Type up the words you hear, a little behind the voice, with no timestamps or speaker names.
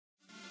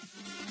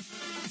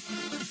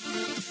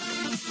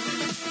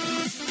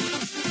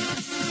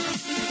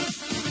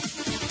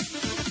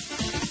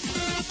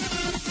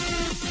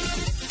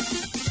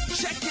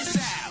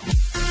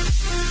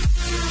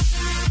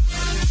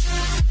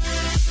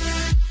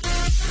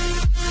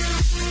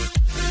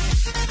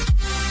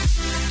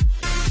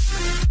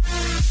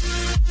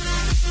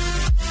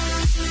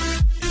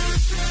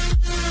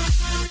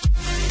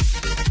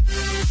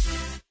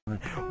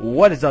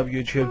What is up,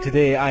 YouTube?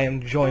 Today I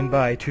am joined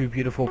by two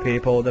beautiful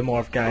people, the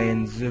Morph Guy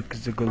and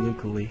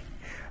ZukeZukowski.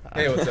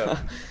 Hey, what's up?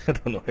 I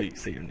don't know how you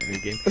say your name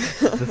again.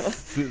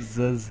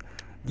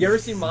 You ever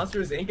seen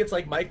Monsters Inc? It's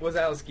like Mike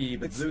Wazowski,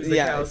 but ZukeZukowski.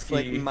 Yeah, it's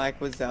like Mike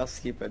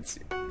Wazowski, but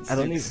I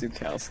don't need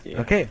ZukeZukowski.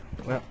 Okay,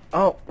 well,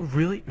 oh,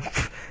 really?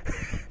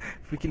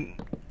 We can...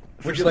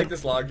 Would you like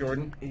this log,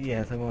 Jordan?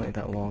 Yes, I want like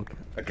that log.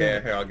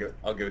 Okay, here,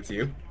 I'll give it to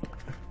you.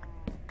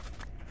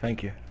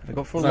 Thank you. I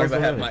got 4 As long logs as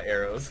I have already. my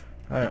arrows.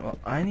 Alright, well,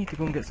 I need to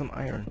go and get some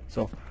iron,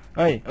 so...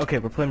 Alright, okay,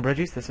 we're playing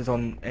Bridges. This is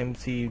on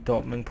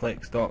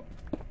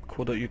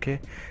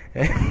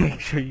mc.minplex.co.uk. Make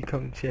sure you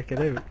come and check it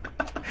out.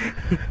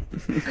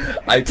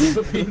 I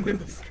put in the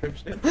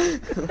description.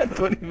 I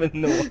don't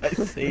even know what I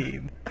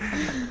said.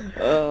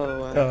 Oh,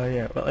 wow. Oh,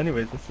 yeah. Well,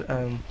 anyways, this,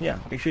 yeah,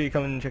 make sure you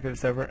come and check out the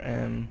server,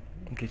 in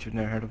case you've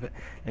never heard of it.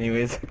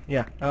 Anyways,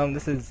 yeah,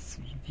 this is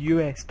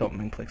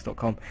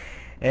us.minplex.com.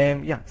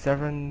 Yeah,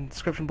 server in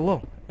description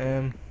below.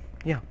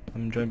 Yeah,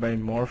 I'm joined by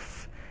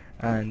Morph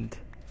and...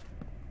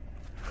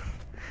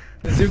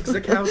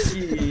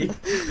 ZukeZukowski!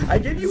 I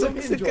gave you a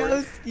hint,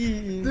 Jordan.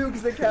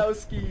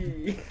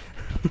 ZukeZukowski!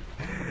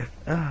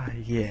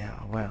 ZukeZukowski! Yeah,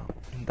 well,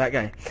 that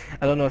guy.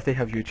 I don't know if they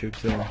have YouTube,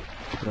 so I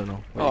don't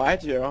know. Wait. Oh, I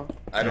do.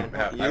 I don't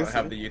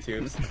have the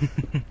YouTubes.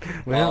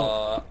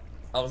 Well,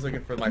 I was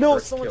looking for my No,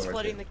 first someone's killer.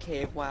 flooding the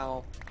cave.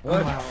 Wow.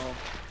 What? Wow.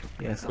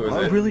 yes. Who is Oh,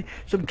 it? really?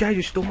 Some guy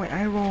just stole my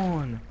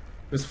iron.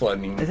 Who's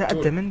flooding? Is that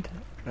a diamond?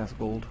 That's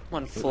gold. Come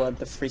on, flood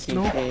the freaking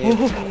No. cave.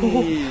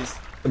 Jeez.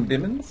 Some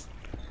diamonds?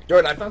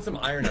 Jordan, I found some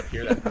iron up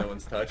here that no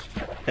one's touched.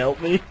 Help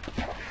me. You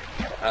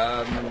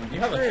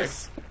have a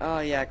fix. Oh,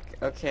 yeah,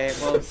 okay,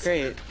 well,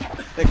 great.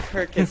 The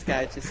Kirkus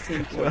guy just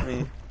team killed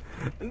me.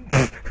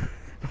 I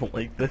don't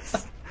like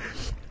this.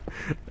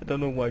 I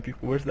don't know why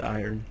people... Where's the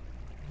iron?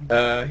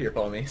 Here,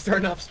 follow me.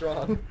 Starting off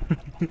strong.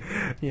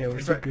 Yeah, we're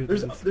so good.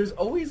 There's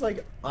always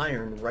like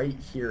iron right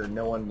here.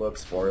 No one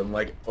looks for him.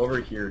 Like over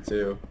here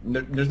too.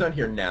 There's none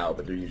here now,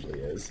 but there usually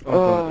is. Oh,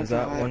 God, is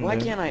that God, one why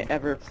there? can't I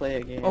ever play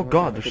a game? Oh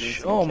God, without getting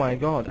oh some my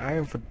kill? God,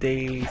 iron for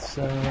days,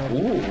 son.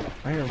 Ooh.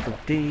 Iron for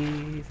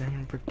days,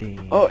 iron for days.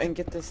 Oh, and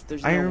get this,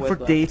 there's iron no for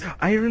wood days, left.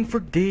 iron for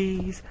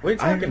days. What are you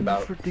talking iron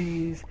about? for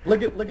days.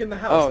 Look in the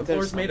house. Oh, The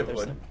floor's made of there's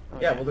wood. some. Oh,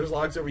 yeah, yeah. well, there's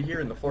logs over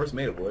here, and the floor's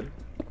made of wood.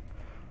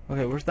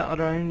 Okay, where's that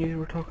other iron you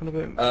were talking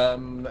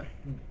about?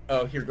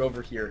 Oh, here, go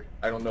over here.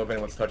 I don't know if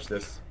anyone's touched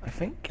this. I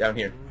think. Down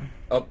here.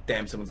 Oh,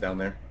 damn, someone's down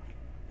there.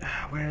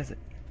 Where is it?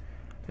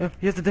 Oh,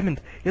 here's the diamond.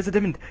 Here's the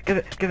diamond. Get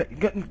it. Get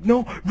it.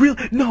 No, real.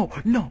 No,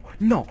 no,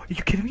 no. Are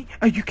you kidding me?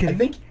 Are you kidding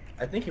me?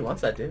 I think he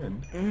wants that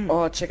diamond.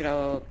 Oh, check it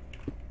out.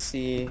 Let's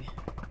see.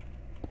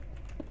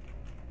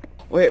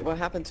 Wait, what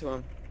happened to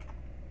him?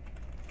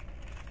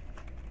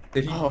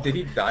 Did he Oh. did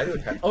he die to a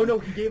cat? Oh no,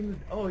 he gave him.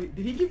 Oh, did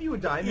he give you a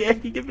diamond? Yeah,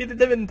 he gave me the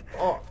diamond.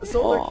 Oh,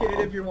 Solar Aw. Kid,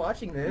 if you're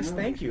watching this,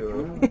 thank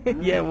you.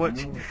 Yeah,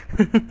 watch.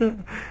 Oh,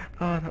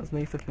 that was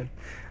nice of him.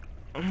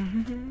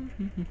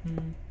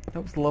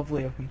 That was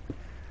lovely of him.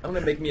 I'm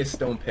gonna make me a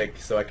stone pick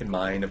so I can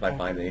mine if I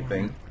find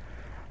anything.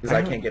 Because I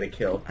I don't- can't get a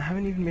kill. I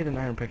haven't even made an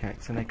iron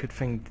pickaxe, and I could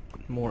find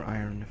more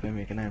iron if I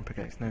make an iron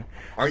pickaxe now.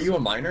 Are you a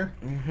miner?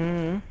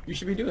 Mm-hmm. You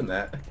should be doing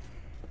that.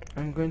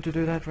 I'm going to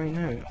do that right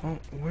now. Oh,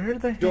 where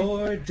the heck?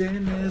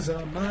 Jordan is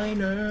a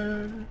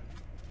miner.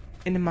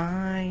 In the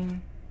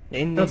mine.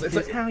 And No, this it's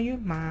is like- how you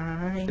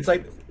mine. It's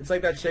like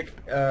that chick,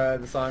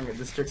 the song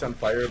 "This Chick's on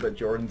Fire," but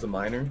Jordan's a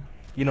miner.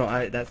 You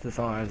know, that's the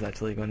song I was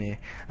actually going to...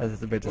 I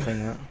was about to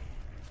sing that.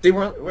 See,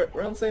 we're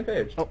on the same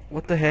page. Oh,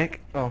 what the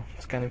heck? Oh,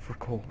 scanning for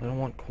coal. I don't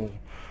want coal.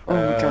 Oh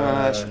my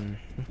gosh.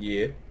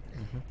 Yeah.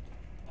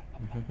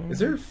 Is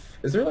there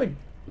like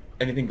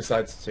anything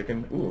besides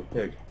chicken? Ooh, a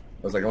pig.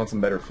 I was like, I want some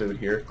better food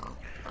here.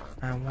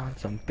 I want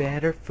some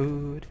better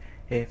food.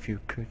 If you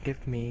could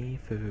give me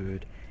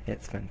food,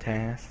 it's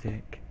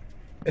fantastic.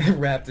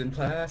 Wrapped in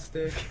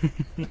plastic.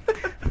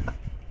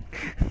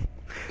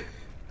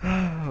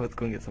 Let's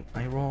go and get some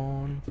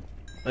iron.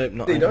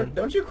 Not See, iron.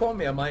 don't you call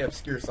me on my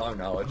obscure song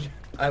knowledge.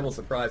 I will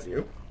surprise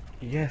you.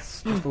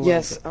 Yes, just a little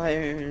Yes, bit.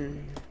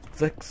 iron.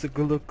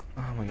 ZukeZukowski.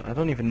 Oh my God, I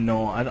don't even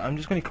know. I'm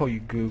just going to call you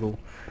Google.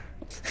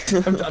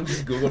 I'm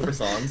just Google for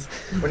songs.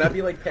 Would not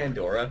be like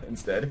Pandora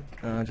instead?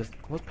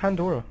 What's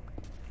Pandora?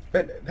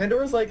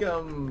 Pandora's like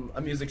a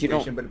music You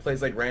don't- station, but it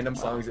plays like random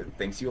songs it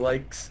thinks you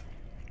likes.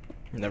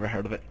 Never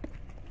heard of it.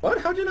 What?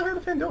 How'd you not heard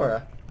of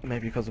Pandora?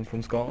 Maybe because I'm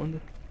from Scotland.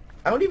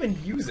 I don't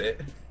even use it,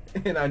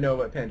 and I know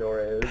what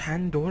Pandora is.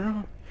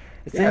 Pandora?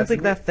 It Yeah, sounds it's like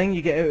li- that thing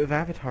you get out of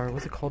Avatar.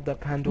 What's it called? That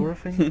Pandora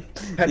thing?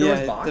 Pandora's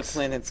Yeah, box. the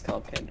planet's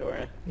called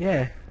Pandora.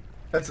 Yeah.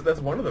 That's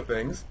one of the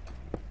things.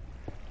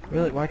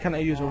 Really? Why can't I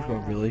use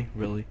overgo? Really?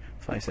 Really?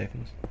 5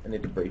 seconds. I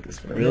need to break this.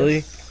 For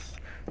Really?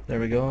 There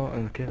we go.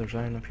 Okay, there's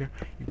iron up here.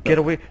 Get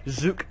away.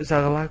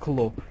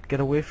 ZukeZukowski. Get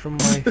away from my...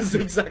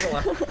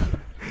 ZukeZukowski.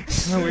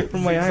 Get away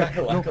from my iron.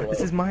 No, ZukeZukowski.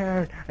 this is my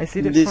iron. I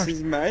seen it This first.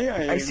 is my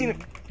iron. I seen it.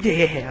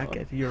 Yeah, I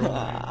get your iron.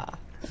 Ah.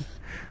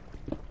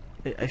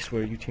 I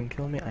swear, you team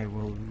kill me, I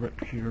will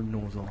rip your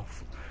nose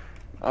off.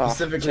 Oh,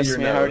 Specifically your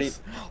me, I nose.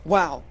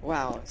 Wow,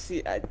 wow.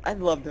 See, I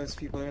love those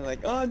people who are like,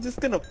 oh, I'm just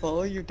gonna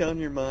follow you down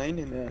your mine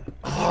in a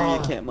tree you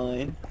can't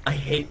mine. I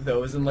hate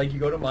those, and like you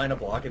go to mine a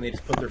block and they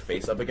just put their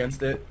face up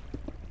against it.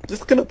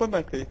 Just gonna put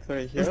my face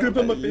right here. Just gonna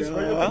put my face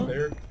right up in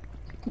there.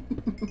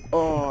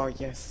 Oh,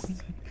 yes.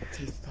 It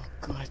tastes so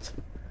good.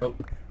 Oh.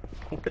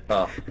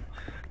 Oh.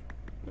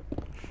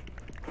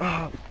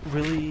 Ah,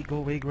 really? Go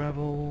away,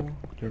 gravel.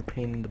 You're a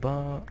pain in the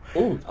butt.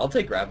 Ooh, I'll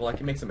take gravel. I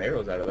can make some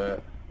arrows out of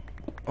that.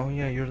 Oh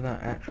yeah, you're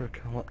that archer.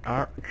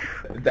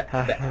 The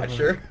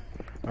Asher?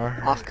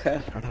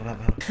 Okay.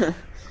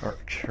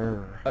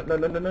 Archer.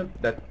 No.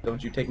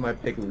 Don't you take my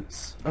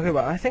piglets. Okay,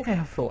 but I think I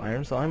have full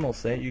iron, so I'm all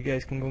set. You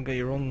guys can go get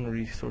your own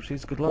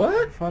resources. Good luck.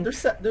 What? Fun.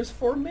 There's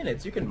 4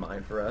 minutes. You can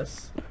mine for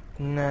us.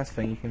 Nah, it's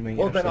fine. You can make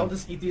Well, it then I'll yourself.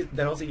 just eat these.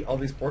 Then I'll just eat all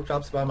these pork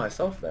chops by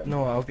myself. Then.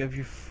 No, I'll give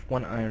you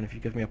 1 iron if you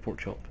give me a pork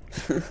chop.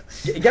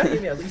 You gotta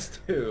give me at least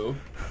 2.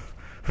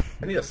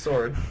 I need a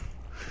sword.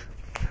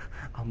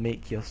 I'll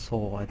make you a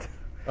sword.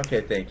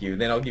 Okay, thank you.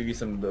 Then I'll give you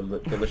some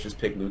delicious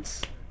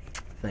piglets.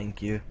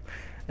 Thank you.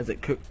 Is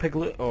it cooked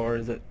piglet or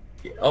is it?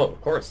 Yeah, oh,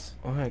 of course.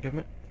 Oh, yeah, give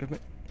me.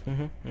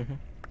 Yum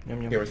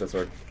yum. Here, where's that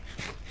sword?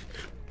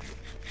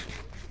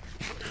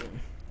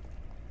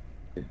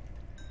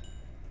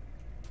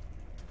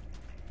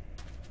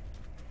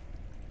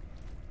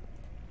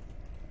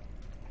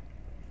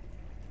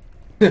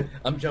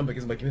 I'm jumping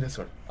because I'm like, give me that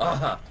sword.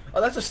 Aha!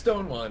 Oh, that's a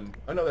stone one.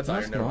 Oh no, that's No,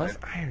 iron. it's Never not. mind.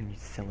 It's iron, you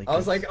silly. I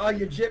was goose. like, oh,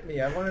 you gypped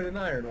me. I wanted an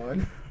iron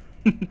one.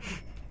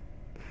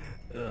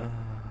 I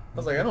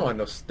was like, I don't want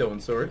no stone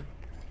sword.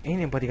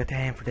 Ain't anybody got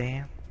time for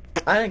that.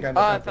 I ain't got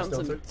no Oh, I time for found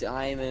stone some sword.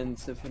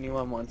 diamonds if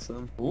anyone wants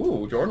them.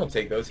 Ooh, Jordan will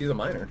take those. He's a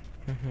miner.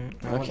 I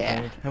want Okay.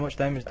 diamond. How much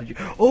diamonds did you?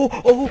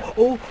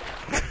 Oh!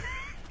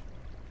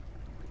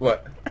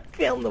 What? I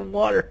fell in the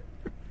water.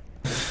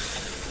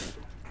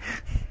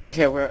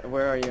 Okay,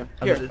 where are you?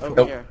 I'm Here, at the over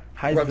top. here.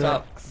 Hi, We're up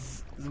Zach.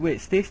 top.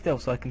 Wait, stay still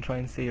so I can try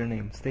and say your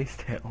name. Stay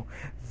still.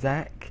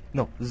 Zach.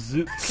 No,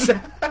 Zook.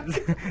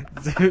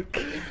 Zook.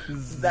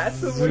 That's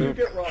the one you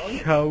get wrong.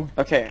 Cow.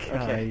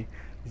 Okay.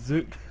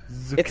 Zook.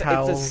 It's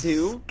a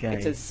zoo. Guy.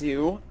 It's a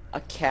zoo,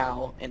 a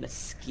cow, and a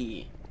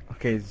ski.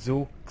 Okay,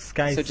 Zook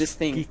Sky. So just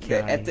think Ski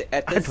that guy.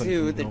 at I the don't zoo,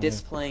 even they're know.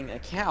 displaying a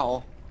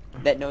cow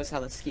that knows how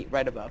to ski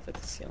right above at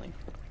the ceiling.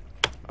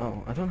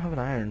 Oh, I don't have an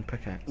iron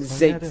pickaxe.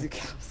 Oh, yeah, I do.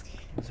 ZukeZukowski.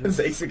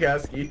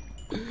 ZukeZukowski.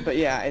 But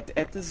yeah,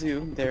 at the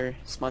zoo, they're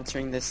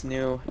sponsoring this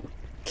new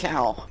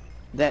cow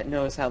that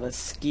knows how to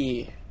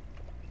ski.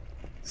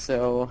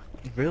 So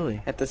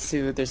Really? at the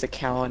zoo, there's a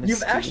cow and a You've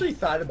ski. actually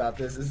thought about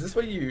this. Is this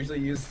what you usually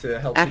use to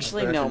help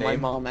Actually, people no. pronounce My your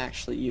name? mom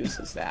actually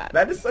uses that.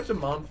 That is such a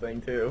mom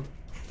thing, too.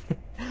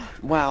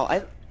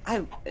 Wow,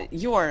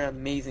 you are an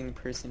amazing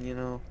person. You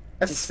know,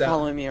 That's just sad.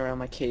 following me around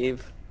my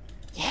cave.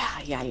 Yeah.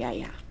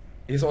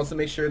 He just wants to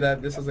make sure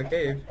that this is a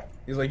cave.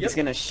 He's like, yep. He's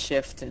gonna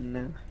shift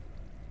and.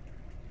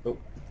 Oh.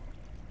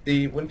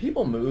 See, when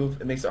people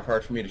move, it makes it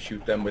hard for me to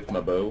shoot them with my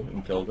bow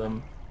and kill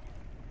them.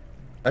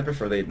 I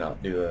prefer they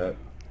not do that.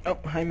 Oh,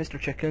 hi, Mr.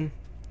 Chicken.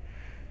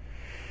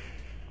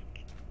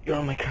 You're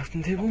on my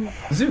crafting table.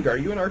 Zook, are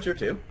you an archer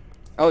too?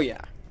 Oh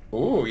yeah.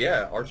 Ooh,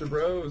 yeah, archer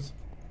bros.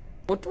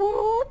 What?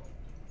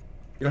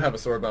 You don't have a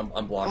sword, but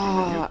I'm blocking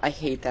with you. I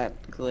hate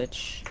that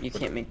glitch. You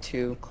can't make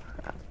two.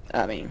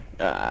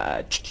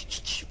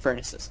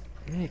 Furnaces.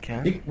 Yeah, you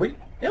can. Wait,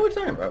 yeah, what are you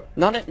talking about?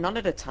 Not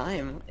at a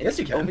time. Yes,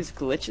 you It can. always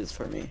glitches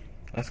for me.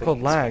 That's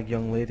called lag,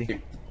 young lady.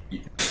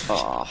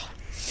 Oh.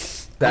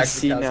 Zach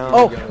see Zukowski, now.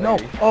 Oh, young no!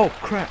 lady. Oh,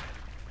 crap!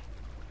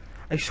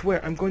 I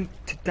swear, I'm going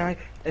to die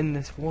in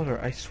this water.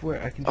 I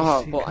swear, I can just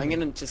Oh see well, it I'm coming.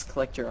 gonna just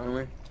collect your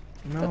armor.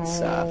 No. That's,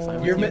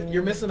 fine with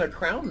You're missing a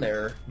crown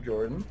there,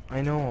 Jordan.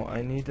 I know,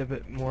 I need a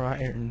bit more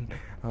iron.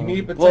 You need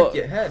to protect Well,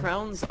 your head.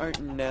 crowns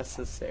aren't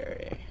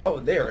necessary. Oh,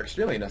 they are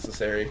extremely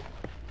necessary.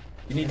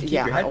 You need to keep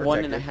your Yeah, head a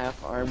protected. 1.5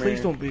 armor.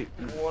 Please don't be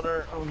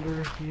water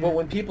under here. Well,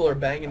 when people are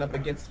banging up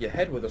against your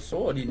head with a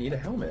sword, you need a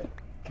helmet.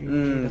 You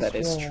need a that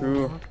is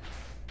true. sword.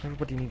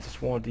 Everybody needs a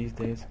sword these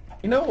days.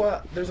 You know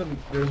what? There's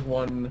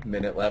 1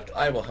 minute left.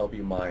 I will help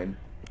you mine.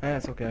 Ah,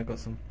 it's okay, I got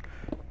some.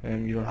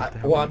 You don't have to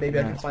help Well, me. maybe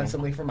I Nah, can it's find fine.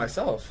 something for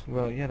myself.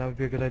 Well, yeah, that would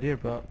be a good idea,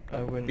 but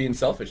I wouldn't. Being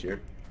selfish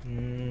here.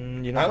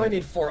 You know. I only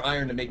need 4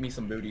 iron to make me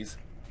some booties.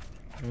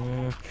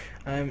 You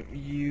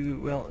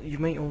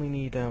might only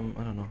need I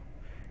don't know,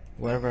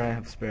 whatever I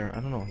have spare. I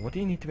don't know. What do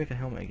you need to make a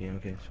helmet again?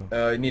 Okay,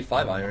 so. You need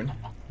 5 iron.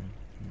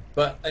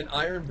 But an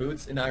iron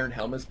boots and iron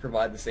helmets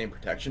provide the same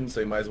protection,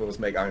 so you might as well just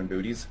make iron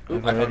booties. Ooh,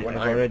 I found 1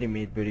 I've iron. already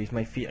made booties.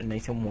 My feet are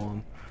nice and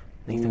warm.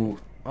 Nice and Ooh.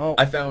 Oh.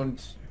 I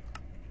found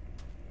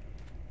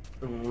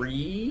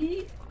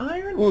 3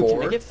 iron? Ooh, 4?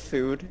 can I get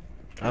food?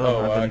 I don't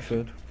Oh, have any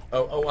food.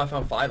 Oh, I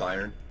found 5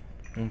 iron.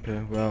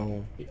 Okay,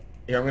 well.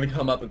 Here, I'm gonna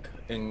come up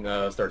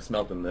and start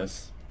smelting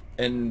this.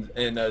 And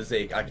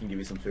Zake, I can give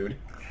you some food.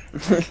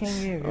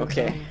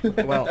 Okay.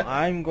 Well,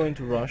 I'm going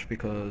to rush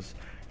because,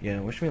 yeah,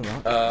 wish me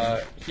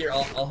luck. Here,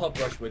 I'll help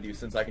rush with you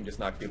since I can just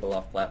knock people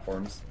off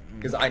platforms.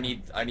 Because I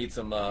need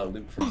some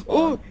loot from spawn.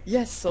 Oh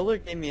yes, Solar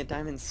gave me a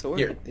diamond sword.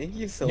 Here. Thank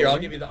you, Solar. Here, I'll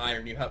give you the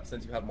iron.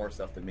 Since you have more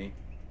stuff than me.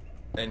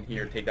 And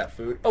here, take that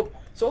food. Oh,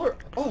 Solar!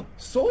 Oh,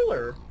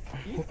 Solar!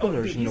 Hopefully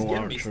there's He's no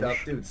getting me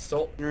archers.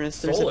 stuff, dude.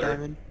 There's a Solar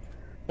diamond.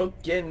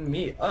 hooking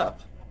me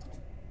up.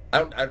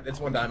 It's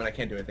one diamond. I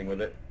can't do anything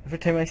with it. Every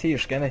time I see your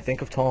skin, I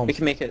think of Tom. We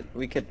can make it.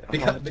 We could.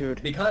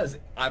 Dude. Because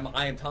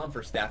I am Tom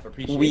for Staff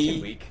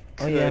Appreciation Week.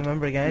 Oh yeah, could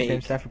remember guys,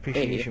 make Staff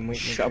Appreciation Week. Make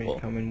sure you shovel.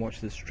 come and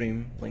watch the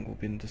stream. Link will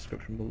be in the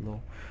description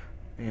below.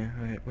 Yeah,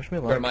 okay. Wish me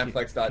Go luck. to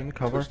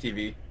mindflex.twitch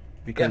TV.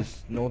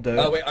 Because no doubt.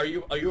 Oh wait, are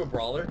you a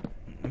brawler?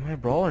 Am I a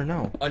brawler?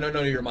 No. Oh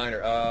no, you're a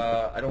miner.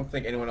 I don't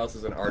think anyone else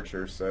is an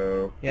archer,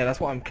 so. Yeah, that's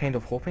what I'm kind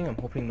of hoping. I'm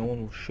hoping no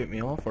one will shoot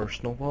me off or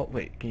snowball.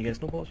 Wait, can you get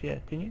snowballs? Yeah,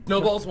 can you?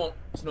 Snowballs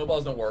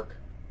don't work.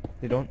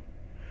 They don't?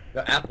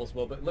 The apples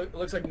will, but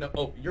looks like no.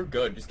 Oh, you're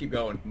good. Just keep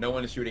going. No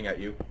one is shooting at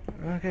you.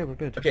 Okay, we're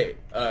good. Okay.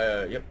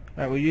 Yep.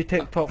 Alright, will you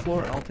take top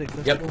floor? I'll take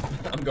this Yep.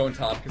 floor. I'm going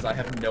top because I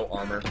have no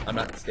armor. I'm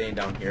not staying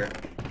down here.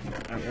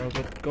 Alright, we're all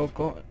good.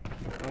 Go.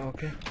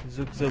 Okay.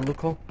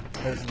 ZukeZukowski.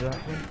 That's that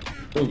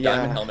one. Ooh, Yeah.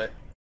 diamond helmet.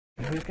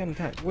 Who's getting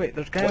attacked? Wait,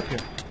 there's a guy up here.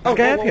 Oh, There's a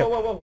guy up whoa, here.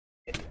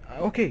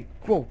 whoa. Okay,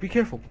 whoa, be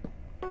careful.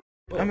 Whoa.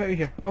 I'm out of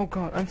here. Oh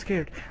god, I'm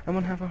scared. I'm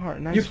on half a heart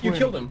and I You swear.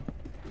 killed him.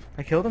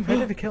 I killed him? How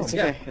did I kill It's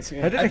him? okay. It's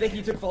okay. How did I think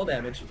he took fall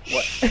damage.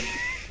 What?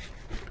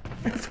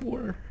 I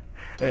swore.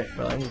 Alright,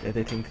 well I need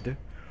editing to do.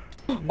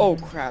 Oh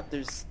crap! There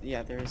is a guy.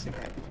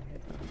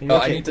 Are you Oh,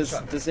 okay? I need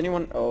to Does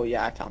anyone? Oh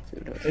yeah, I found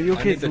food. Are you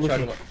okay?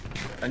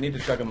 I need to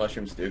chug a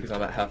mushroom stew because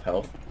I'm at half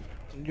health.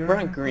 We're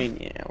on green.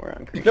 Yeah, we're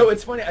on green. No,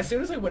 it's funny. As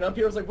soon as I went up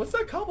here, I was like, "What's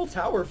that cobble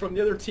tower from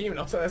the other team?" And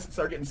all of a sudden, I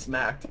started getting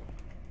smacked.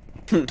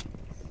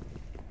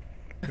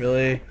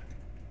 Really?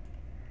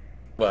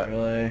 What?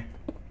 Really?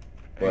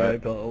 What? I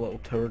built a little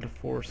tower de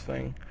force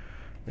thing.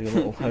 Like a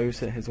little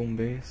house at his own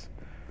base.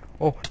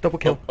 Oh, double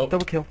kill. Oh.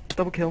 Double kill.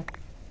 Double kill.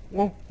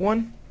 Whoa,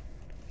 one.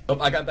 Oh,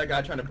 I got that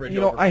guy trying to bridge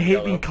You know, over. I hate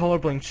yellow. being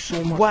colorblind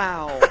so much.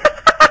 Wow.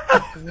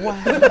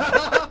 Wow.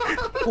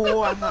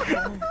 Wow.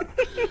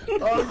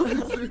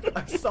 Oh,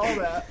 I saw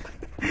that.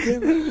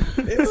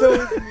 It's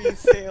always me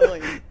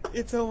sailing.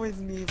 It's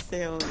always me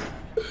sailing.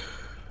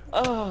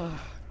 Oh,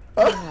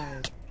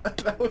 God.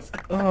 That was.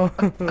 Oh,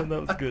 that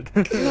was good.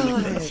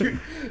 God.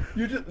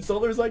 You just.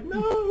 Solar's like,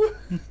 no.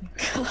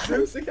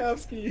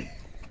 ZukeZukowski.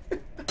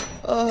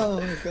 Oh,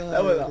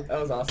 God. That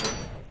was awesome.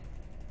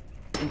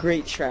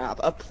 Great trap.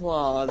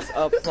 Applause.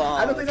 Applause.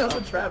 I don't think that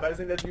was a trap. I just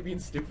think that's you being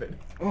stupid.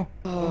 Oh,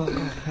 Oh. God,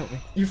 help me.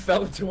 You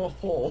fell into a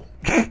hole.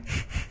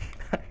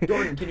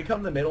 Jordan, can you come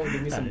in the middle and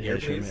give me some gear, Yeah,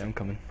 sure, please? mate, I'm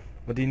coming.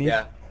 What do you need?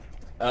 Yeah.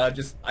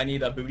 I need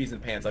booties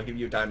and pants. I'll give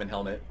you a diamond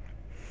helmet.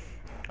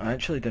 I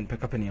actually didn't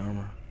pick up any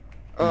armor.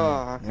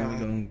 Oh, Let me go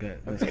God. and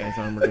get this guy's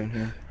armor down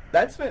here.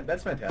 That's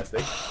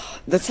fantastic.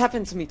 That's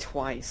happened to me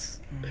twice.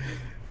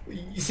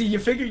 You see, you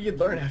figured you'd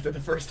learn after the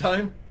first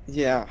time.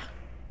 Yeah.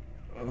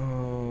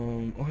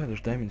 Oh yeah,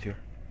 there's diamonds here.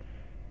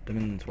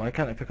 Diamonds. Why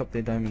can't I pick up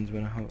the diamonds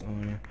when I have?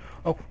 Oh yeah.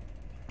 Oh,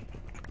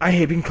 I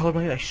hate being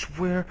colorblind. I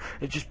swear,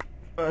 it just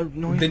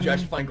annoys me. Did you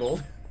actually find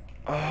gold?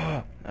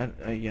 Ah,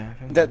 yeah. I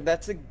found that.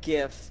 That's a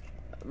gift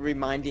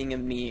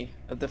reminding me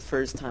of the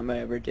first time I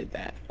ever did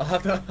that. I'll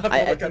have to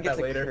I look at think that it's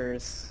a later.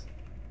 curse.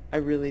 I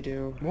really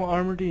do. What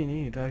armor do you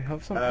need? I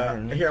have some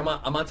iron. Here, I'm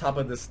on top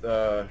of this.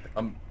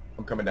 I'm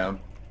coming down.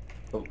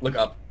 Look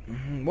up.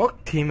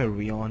 What team are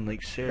we on?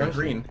 Like You're seriously? on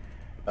green.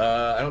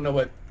 I don't know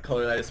what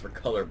color that is for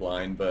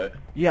colorblind, but.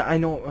 Yeah, I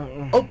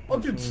know. Oh,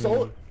 dude,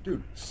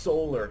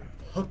 solar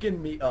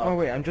hooking me up. Oh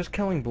wait, I'm just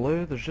killing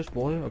blue. There's just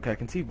blue. Okay, I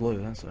can see blue.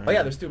 That's alright. Oh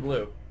yeah, there's two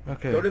blue.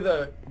 Okay. Go to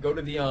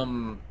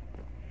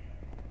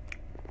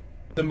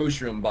the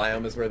mushroom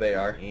biome is where they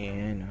are.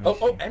 Yeah, no.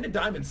 Oh, and a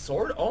diamond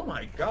sword. Oh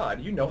my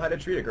God, you know how to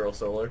treat a girl,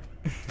 Solar.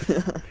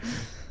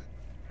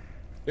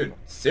 Dude,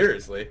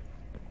 seriously.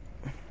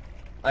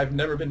 I've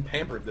never been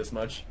pampered this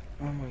much.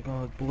 Oh my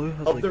God, blue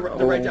has Oh, like. they're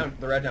right down.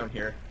 They're right down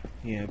here.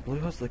 Yeah, blue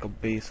has like a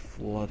base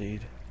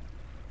flooded.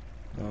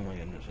 Oh my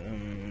goodness.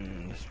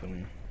 This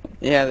one.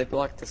 Yeah, they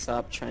blocked us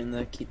up, trying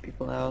to keep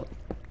people out.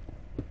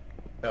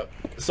 Oh,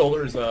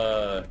 Solar's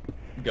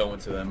going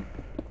to them.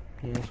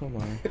 Yeah, so am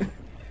I.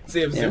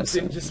 See if Yeah,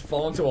 Zook didn't just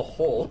fall into a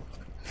hole,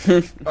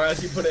 or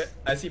as he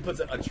puts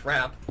it, a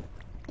trap.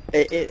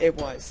 It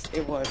was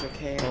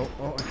okay.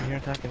 Oh, I can hear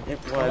attacking. It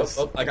was.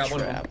 Oh, I got a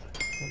one of trap.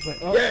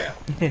 Oh. Yeah.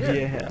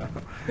 Yeah.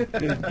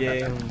 Good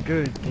game.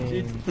 Good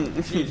game.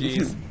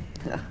 GG's.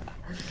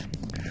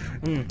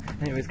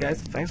 Anyways,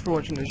 guys, thanks for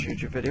watching this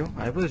YouTube video.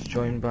 I was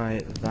joined by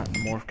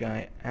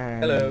ThatMorphGuy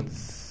and Hello.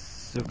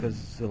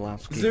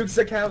 ZukeZukowski.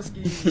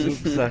 ZukeZukowski.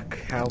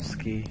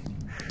 ZukeZukowski.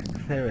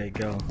 There we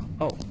go.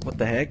 Oh, what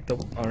the heck?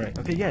 Alright.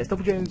 Okay, yeah, it's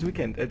Double Jones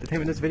Weekend. At the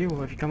time of this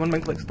video, if you come on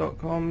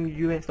mineplex.com,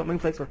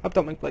 us.mineplex or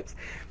hub.mineplex,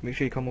 make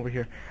sure you come over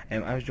here.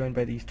 I was joined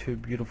by these two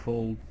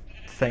beautiful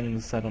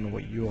things. I don't know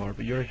what you are,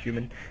 but you're a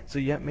human. So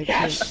yeah, make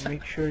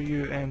sure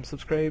you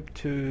subscribe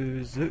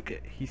to Zook.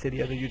 He said he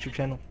had a YouTube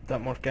channel.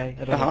 ThatMorphGuy.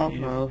 I don't know. What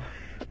you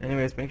do.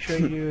 Anyways, make sure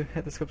you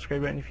hit the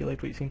subscribe button if you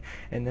liked what you seen.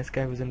 And this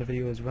guy was in the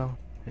video as well.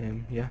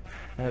 Yeah.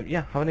 Have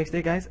a nice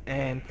day, guys,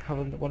 and have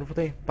a wonderful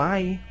day.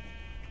 Bye.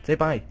 Say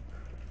bye.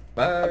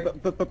 Bye.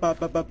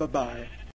 Bye.